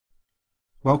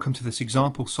Welcome to this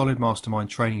example Solid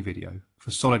Mastermind training video for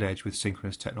Solid Edge with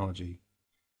synchronous technology.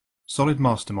 Solid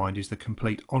Mastermind is the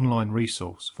complete online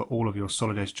resource for all of your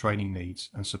Solid Edge training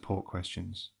needs and support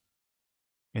questions.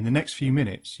 In the next few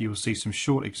minutes you will see some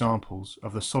short examples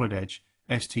of the Solid Edge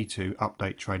ST2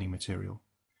 update training material.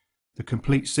 The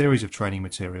complete series of training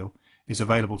material is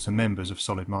available to members of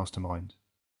Solid Mastermind.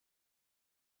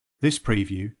 This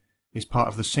preview is part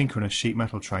of the synchronous sheet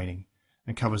metal training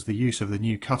and covers the use of the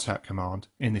new Cutout command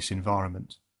in this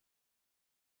environment.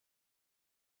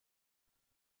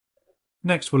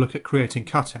 Next we'll look at creating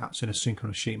cutouts in a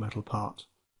synchronous sheet metal part.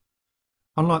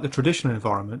 Unlike the traditional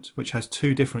environment, which has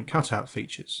two different cutout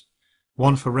features,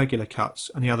 one for regular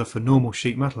cuts and the other for normal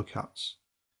sheet metal cuts,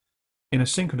 in a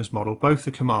synchronous model both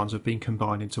the commands have been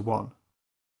combined into one.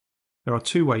 There are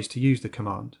two ways to use the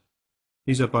command.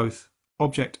 These are both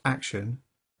object action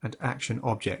and action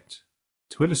object.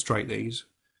 To illustrate these,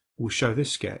 we'll show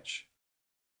this sketch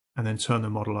and then turn the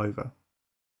model over.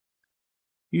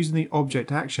 Using the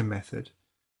object action method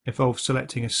involves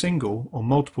selecting a single or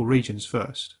multiple regions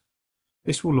first.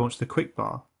 This will launch the quick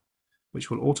bar, which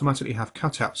will automatically have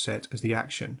cutout set as the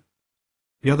action.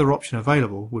 The other option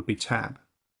available would be tab.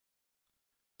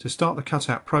 To start the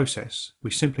cutout process,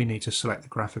 we simply need to select the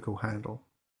graphical handle.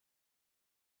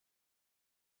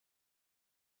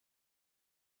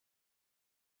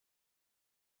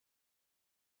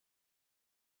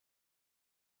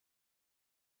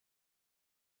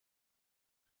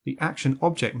 The Action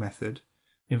Object method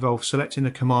involves selecting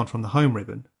the command from the Home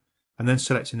ribbon and then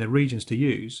selecting the regions to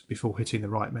use before hitting the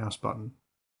right mouse button.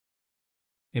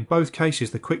 In both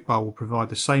cases the quick bar will provide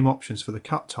the same options for the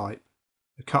cut type,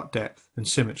 the cut depth and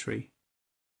symmetry.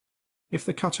 If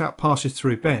the cutout passes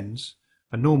through bends,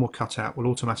 a normal cutout will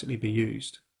automatically be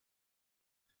used.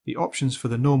 The options for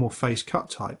the normal face cut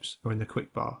types are in the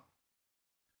quick bar.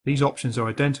 These options are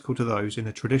identical to those in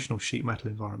the traditional sheet metal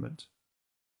environment.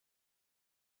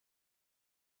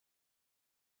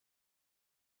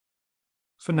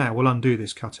 For now, we'll undo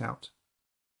this cutout.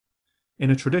 In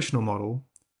a traditional model,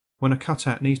 when a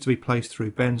cutout needs to be placed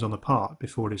through bends on the part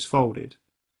before it is folded,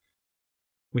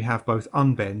 we have both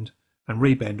unbend and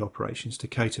rebend operations to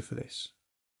cater for this.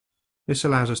 This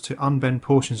allows us to unbend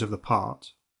portions of the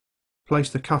part, place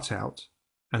the cutout,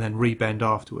 and then rebend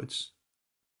afterwards.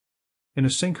 In a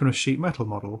synchronous sheet metal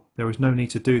model, there is no need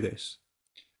to do this,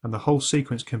 and the whole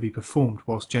sequence can be performed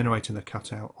whilst generating the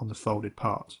cutout on the folded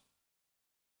part.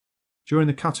 During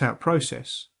the cutout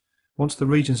process, once the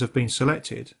regions have been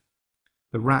selected,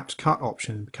 the wrapped cut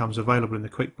option becomes available in the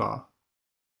quick bar.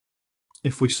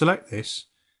 If we select this,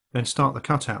 then start the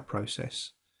cutout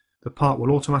process, the part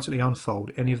will automatically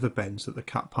unfold any of the bends that the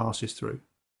cut passes through.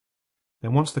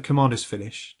 Then once the command is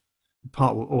finished, the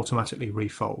part will automatically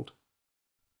refold.